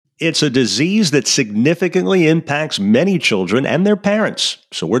It's a disease that significantly impacts many children and their parents.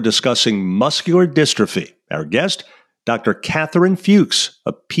 So we're discussing muscular dystrophy. Our guest, Dr. Catherine Fuchs,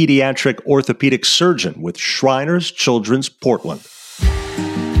 a pediatric orthopedic surgeon with Shriners Children's Portland.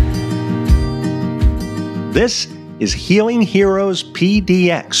 This is Healing Heroes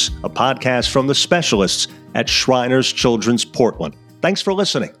PDX, a podcast from the specialists at Shriners Children's Portland. Thanks for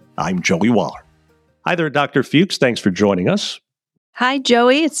listening. I'm Joey Waller. Hi there, Dr. Fuchs. Thanks for joining us. Hi,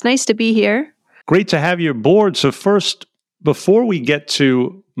 Joey. It's nice to be here. Great to have you aboard. So first, before we get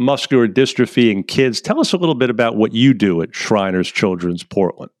to muscular dystrophy in kids, tell us a little bit about what you do at Shriners Children's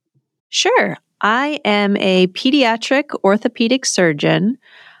Portland. Sure. I am a pediatric orthopedic surgeon.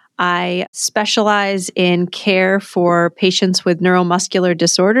 I specialize in care for patients with neuromuscular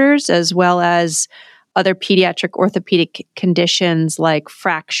disorders as well as other pediatric orthopedic conditions like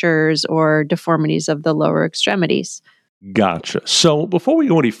fractures or deformities of the lower extremities. Gotcha. So before we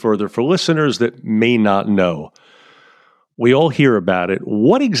go any further, for listeners that may not know, we all hear about it.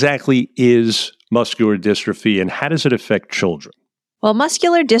 What exactly is muscular dystrophy and how does it affect children? Well,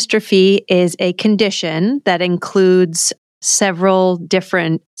 muscular dystrophy is a condition that includes several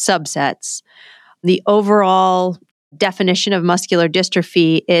different subsets. The overall definition of muscular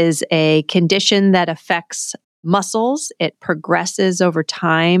dystrophy is a condition that affects muscles. It progresses over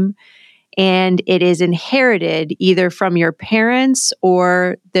time, and it is inherited either from your parents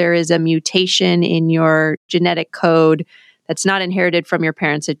or there is a mutation in your genetic code that's not inherited from your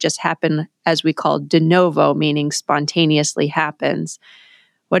parents. It just happened, as we call de novo, meaning spontaneously happens.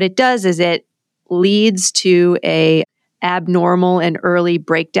 What it does is it leads to a abnormal and early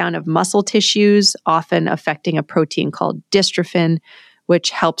breakdown of muscle tissues, often affecting a protein called dystrophin, which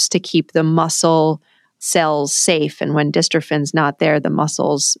helps to keep the muscle cells safe. And when dystrophin's not there, the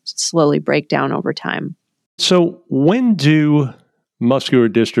muscles slowly break down over time. So when do muscular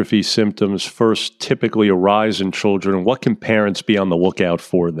dystrophy symptoms first typically arise in children? What can parents be on the lookout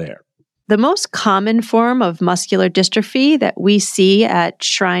for there? The most common form of muscular dystrophy that we see at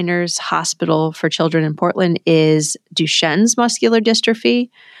Shriners Hospital for Children in Portland is Duchenne's muscular dystrophy.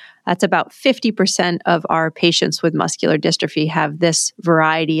 That's about 50% of our patients with muscular dystrophy have this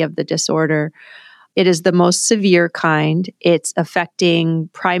variety of the disorder. It is the most severe kind. It's affecting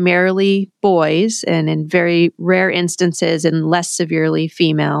primarily boys and in very rare instances and less severely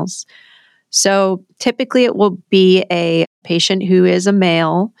females. So typically it will be a patient who is a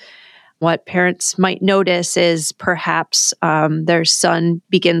male. What parents might notice is perhaps their son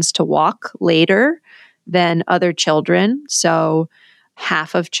begins to walk later than other children. So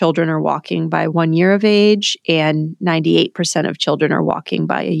half of children are walking by 1 year of age, and 98% of children are walking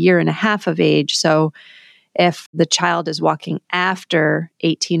by 1.5 years of age. So if the child is walking after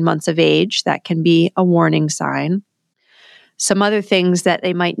 18 months of age, that can be a warning sign. Some other things that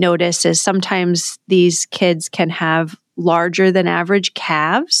they might notice is sometimes these kids can have larger than average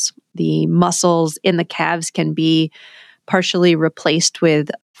calves. The muscles in the calves can be partially replaced with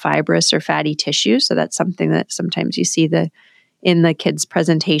fibrous or fatty tissue. So that's something that sometimes you see in the kids'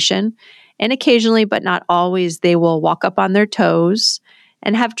 presentation. And occasionally, but not always, they will walk up on their toes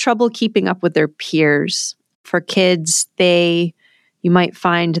and have trouble keeping up with their peers. For kids, you might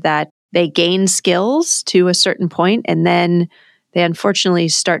find that they gain skills to a certain point, and then they unfortunately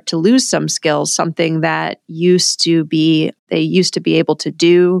start to lose some skills. Something that they used to be able to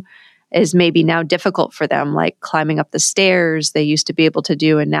do is maybe now difficult for them, like climbing up the stairs they used to be able to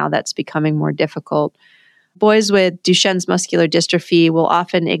do, and now that's becoming more difficult. Boys with Duchenne's muscular dystrophy will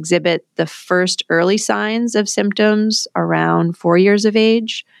often exhibit the first early signs of symptoms around 4 years of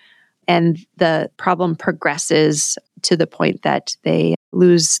age, and the problem progresses to the point that they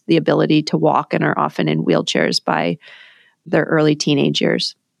lose the ability to walk and are often in wheelchairs by their early teenage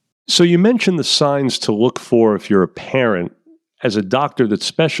years. So you mentioned the signs to look for if you're a parent. As a doctor that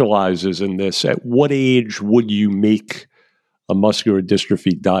specializes in this, at what age would you make a muscular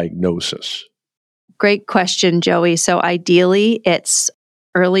dystrophy diagnosis? Great question, Joey. So ideally, it's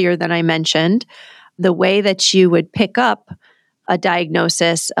earlier than I mentioned. The way that you would pick up a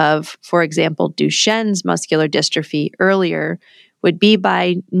diagnosis of, for example, Duchenne's muscular dystrophy earlier would be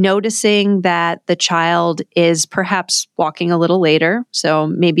by noticing that the child is perhaps walking a little later, so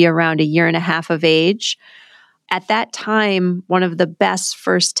maybe around 1.5 years of age. At that time, one of the best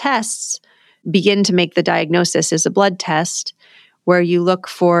first tests begin to make the diagnosis is a blood test where you look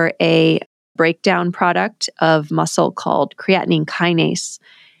for a breakdown product of muscle called creatinine kinase.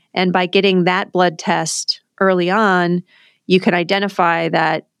 And by getting that blood test early on, you can identify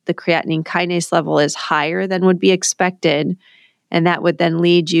that the creatinine kinase level is higher than would be expected. And that would then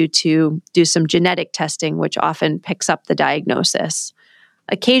lead you to do some genetic testing, which often picks up the diagnosis.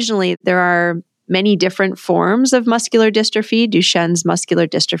 Occasionally, there are many different forms of muscular dystrophy, Duchenne's muscular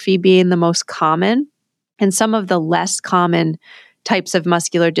dystrophy being the most common. And some of the less common types of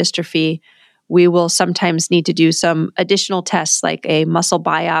muscular dystrophy, we will sometimes need to do some additional tests like a muscle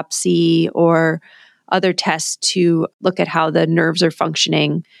biopsy or other tests to look at how the nerves are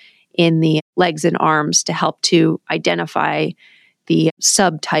functioning in the legs and arms to help to identify the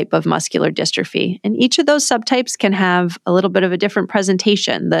subtype of muscular dystrophy. And each of those subtypes can have a little bit of a different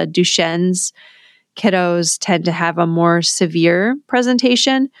presentation. The Duchenne's kiddos tend to have a more severe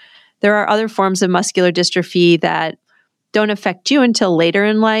presentation. There are other forms of muscular dystrophy that don't affect you until later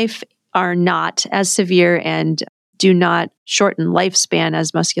in life, are not as severe, and do not shorten lifespan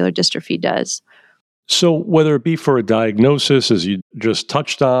as muscular dystrophy does. So whether it be for a diagnosis, as you just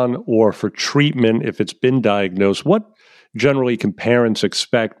touched on, or for treatment, if it's been diagnosed, what generally can parents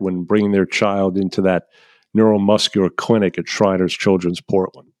expect when bringing their child into that neuromuscular clinic at Shriners Children's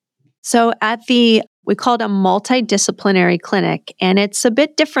Portland? So we call it a multidisciplinary clinic, and it's a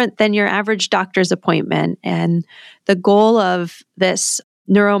bit different than your average doctor's appointment. And the goal of this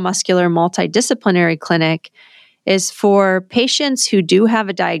neuromuscular multidisciplinary clinic is for patients who do have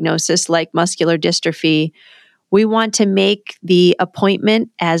a diagnosis like muscular dystrophy. We want to make the appointment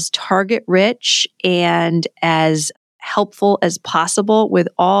as target rich and as helpful as possible, with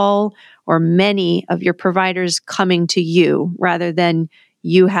all or many of your providers coming to you rather than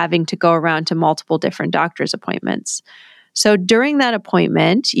you having to go around to multiple different doctor's appointments. So during that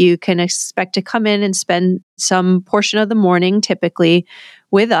appointment, you can expect to come in and spend some portion of the morning typically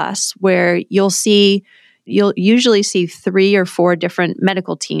with us, where you'll usually see 3 or 4 different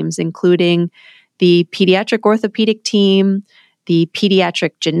medical teams, including the pediatric orthopedic team, the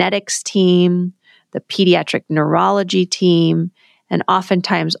pediatric genetics team, the pediatric neurology team, and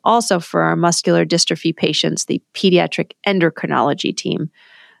oftentimes also for our muscular dystrophy patients, the pediatric endocrinology team.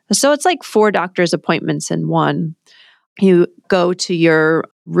 So it's like 4 doctor's appointments in one. You go to your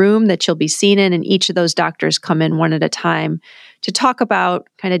room that you'll be seen in, and each of those doctors come in one at a time to talk about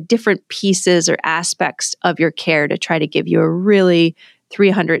kind of different pieces or aspects of your care to try to give you a really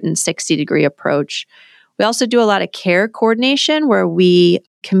 360-degree approach. We also do a lot of care coordination where we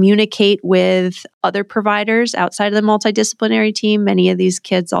communicate with other providers outside of the multidisciplinary team. Many of these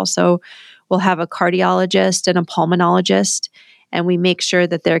kids also will have a cardiologist and a pulmonologist, and we make sure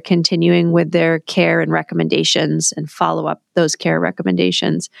that they're continuing with their care and recommendations and follow up those care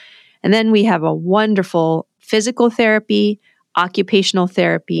recommendations. And then we have a wonderful physical therapy, occupational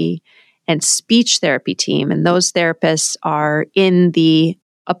therapy, and speech therapy team. And those therapists are in the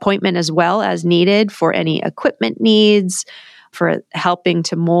appointment as well as needed for any equipment needs, for helping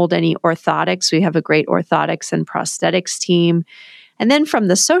to mold any orthotics. We have a great orthotics and prosthetics team. And then from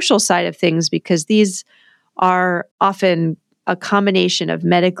the social side of things, because these are often a combination of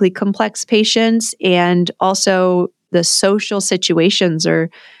medically complex patients and also the social situations or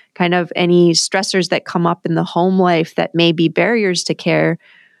kind of any stressors that come up in the home life that may be barriers to care,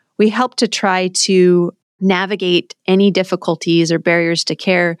 we help to try to navigate any difficulties or barriers to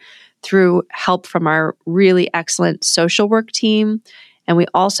care through help from our really excellent social work team. And we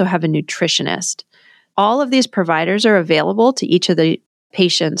also have a nutritionist. All of these providers are available to each of the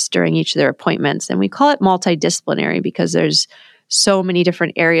patients during each of their appointments. And we call it multidisciplinary because there's so many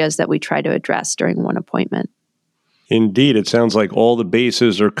different areas that we try to address during one appointment. Indeed, it sounds like all the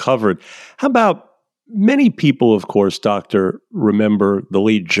bases are covered. How about many people, of course, Doctor, remember the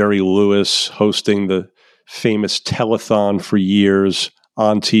late Jerry Lewis hosting the famous telethon for years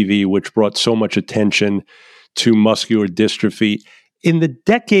on TV, which brought so much attention to muscular dystrophy. In the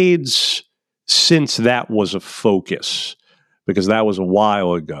decades since that was a focus, because that was a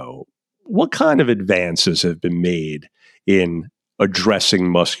while ago, what kind of advances have been made in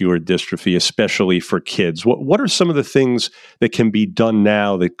addressing muscular dystrophy, especially for kids? What are some of the things that can be done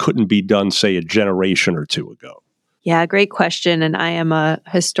now that couldn't be done, say, a generation or two ago? Yeah, great question. And I am a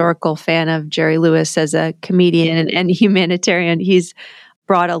historical fan of Jerry Lewis as a comedian and humanitarian. He's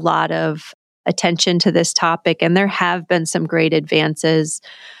brought a lot of attention to this topic, and there have been some great advances.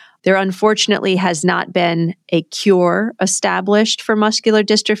 There unfortunately has not been a cure established for muscular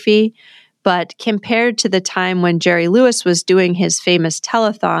dystrophy, but compared to the time when Jerry Lewis was doing his famous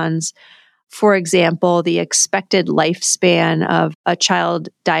telethons, for example, the expected lifespan of a child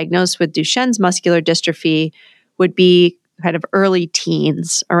diagnosed with Duchenne's muscular dystrophy would be kind of early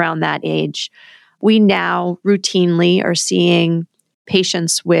teens, around that age. We now routinely are seeing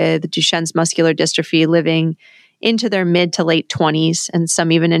patients with Duchenne's muscular dystrophy living into their mid to late 20s and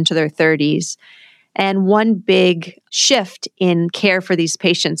some even into their 30s. And one big shift in care for these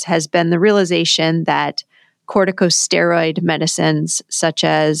patients has been the realization that corticosteroid medicines such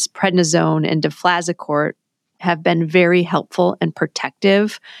as prednisone and deflazacort have been very helpful and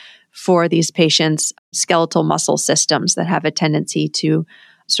protective for these patients' skeletal muscle systems that have a tendency to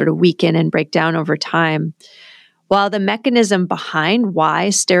sort of weaken and break down over time. While the mechanism behind why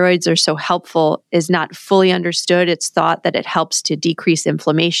steroids are so helpful is not fully understood, it's thought that it helps to decrease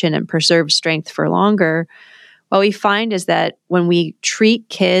inflammation and preserve strength for longer. What we find is that when we treat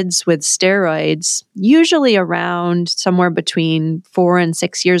kids with steroids, usually around somewhere between 4 and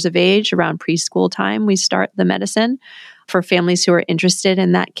 6 years of age, around preschool time, we start the medicine for families who are interested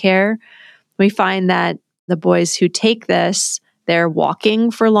in that care. We find that the boys who take this, they're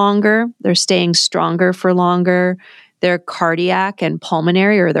walking for longer, they're staying stronger for longer, their cardiac and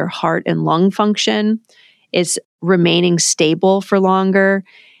pulmonary, or their heart and lung function, is remaining stable for longer.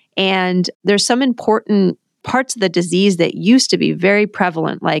 And there's some important parts of the disease that used to be very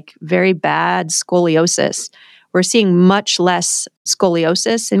prevalent, like very bad scoliosis. We're seeing much less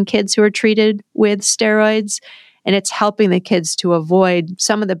scoliosis in kids who are treated with steroids, and it's helping the kids to avoid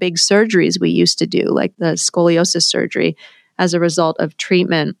some of the big surgeries we used to do, like the scoliosis surgery, as a result of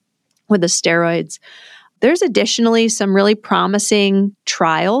treatment with the steroids. There's additionally some really promising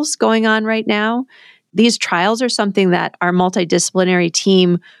trials going on right now. These trials are something that our multidisciplinary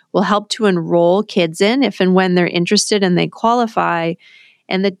team will help to enroll kids in if and when they're interested and they qualify.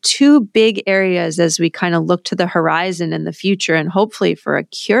 And the two big areas as we kind of look to the horizon in the future and hopefully for a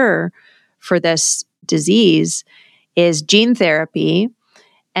cure for this disease is gene therapy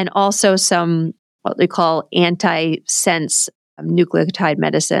and also some what we call antisense nucleotide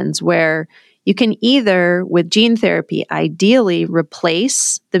medicines, where you can either, with gene therapy, ideally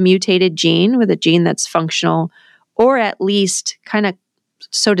replace the mutated gene with a gene that's functional, or at least kind of,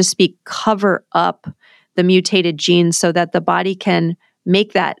 so to speak, cover up the mutated gene so that the body can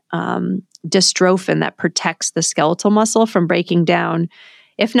make that dystrophin that protects the skeletal muscle from breaking down.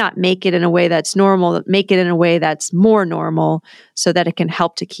 If not make it in a way that's normal, make it in a way that's more normal so that it can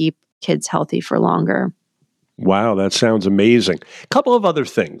help to keep kids healthy for longer. Wow, that sounds amazing. A couple of other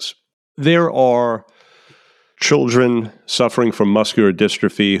things. There are children suffering from muscular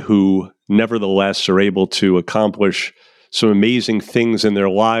dystrophy who nevertheless are able to accomplish some amazing things in their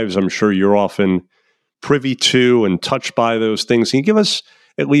lives. I'm sure you're often privy to and touched by those things. Can you give us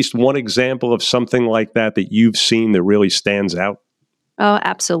at least one example of something like that that you've seen that really stands out? Oh,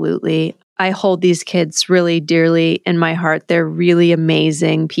 absolutely. I hold these kids really dearly in my heart. They're really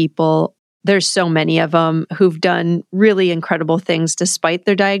amazing people. There's so many of them who've done really incredible things despite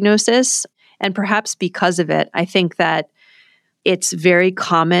their diagnosis. And perhaps because of it, I think that it's very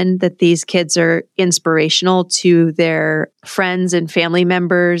common that these kids are inspirational to their friends and family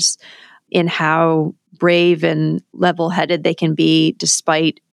members in how brave and level-headed they can be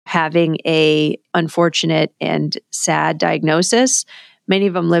despite having a unfortunate and sad diagnosis. Many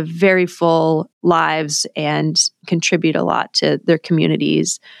of them live very full lives and contribute a lot to their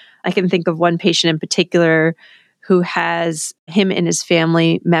communities. I can think of one patient in particular who has him and his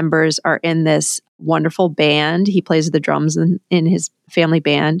family members are in this wonderful band. He plays the drums in his family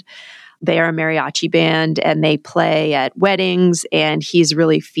band. They are a mariachi band and they play at weddings, and he's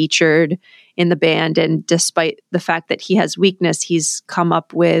really featured in the band. And despite the fact that he has weakness, he's come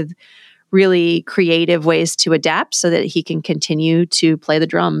up with really creative ways to adapt so that he can continue to play the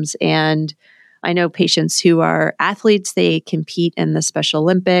drums. And I know patients who are athletes, they compete in the Special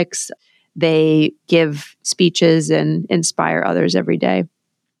Olympics. They give speeches and inspire others every day.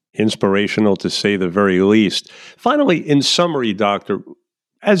 Inspirational, to say the very least. Finally, in summary, Doctor,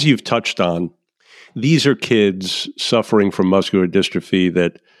 as you've touched on, these are kids suffering from muscular dystrophy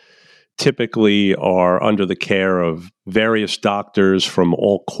that typically are under the care of various doctors from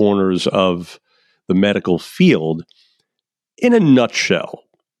all corners of the medical field. In a nutshell,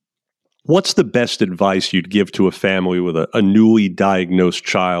 what's the best advice you'd give to a family with a newly diagnosed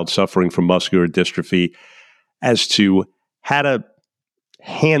child suffering from muscular dystrophy as to how to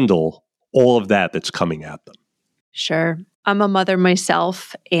handle all of that that's coming at them? Sure. I'm a mother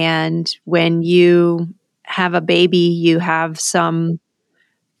myself, and when you have a baby, you have some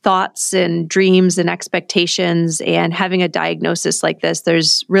thoughts and dreams and expectations, and having a diagnosis like this,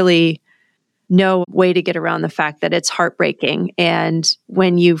 there's really no way to get around the fact that it's heartbreaking. And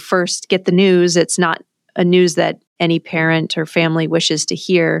when you first get the news, it's not a news that any parent or family wishes to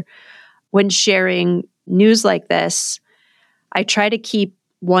hear. When sharing news like this, I try to keep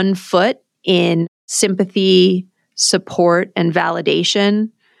one foot in sympathy, support, and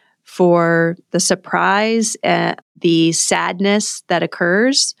validation for the surprise and the sadness that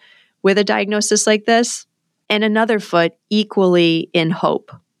occurs with a diagnosis like this, and another foot equally in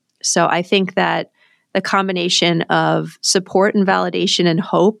hope. So I think that the combination of support and validation and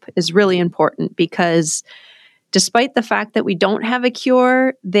hope is really important because despite the fact that we don't have a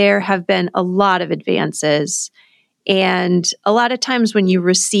cure, there have been a lot of advances. And a lot of times when you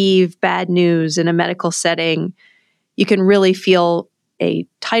receive bad news in a medical setting, you can really feel a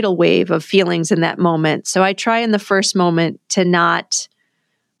tidal wave of feelings in that moment. So I try in the first moment to not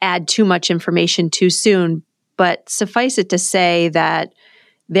add too much information too soon, but suffice it to say that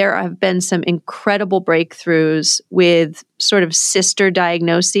there have been some incredible breakthroughs with sort of sister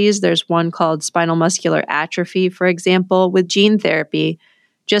diagnoses. There's one called spinal muscular atrophy, for example, with gene therapy.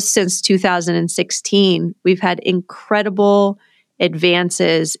 Just since 2016, we've had incredible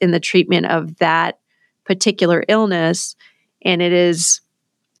advances in the treatment of that particular illness, and it is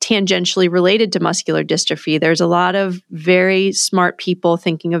tangentially related to muscular dystrophy. There's a lot of very smart people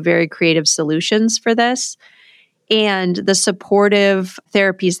thinking of very creative solutions for this. And the supportive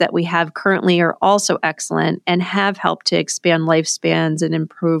therapies that we have currently are also excellent and have helped to expand lifespans and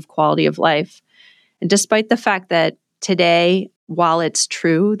improve quality of life. And despite the fact that today, while it's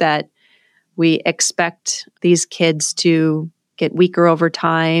true that we expect these kids to get weaker over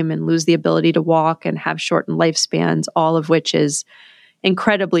time and lose the ability to walk and have shortened lifespans, all of which is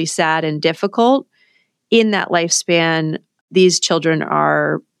incredibly sad and difficult, in that lifespan, these children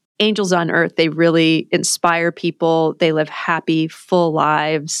are angels on earth. They really inspire people. They live happy, full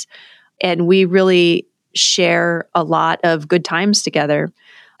lives. And we really share a lot of good times together.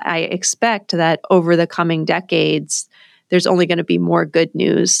 I expect that over the coming decades, there's only going to be more good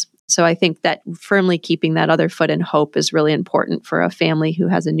news. So I think that firmly keeping that other foot in hope is really important for a family who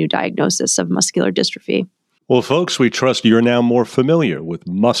has a new diagnosis of muscular dystrophy. Well, folks, we trust you're now more familiar with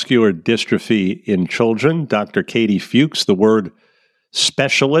muscular dystrophy in children. Dr. Katie Fuchs, the word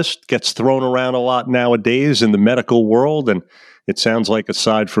specialist gets thrown around a lot nowadays in the medical world, and it sounds like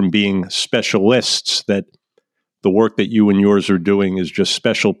aside from being specialists, that the work that you and yours are doing is just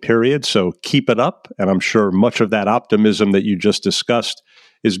special, period. So keep it up, and I'm sure much of that optimism that you just discussed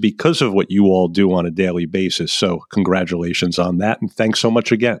is because of what you all do on a daily basis. So congratulations on that, and thanks so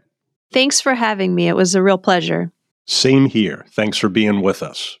much again. Thanks for having me. It was a real pleasure. Same here. Thanks for being with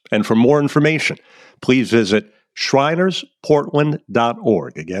us. And for more information, please visit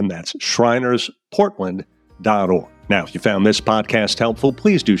shrinersportland.org. Again, that's shrinersportland.org. Now, if you found this podcast helpful,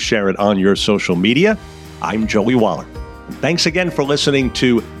 please do share it on your social media. I'm Joey Waller. Thanks again for listening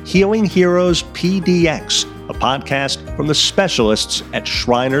to Healing Heroes PDX, a podcast from the specialists at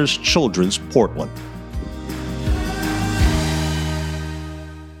Shriners Children's Portland.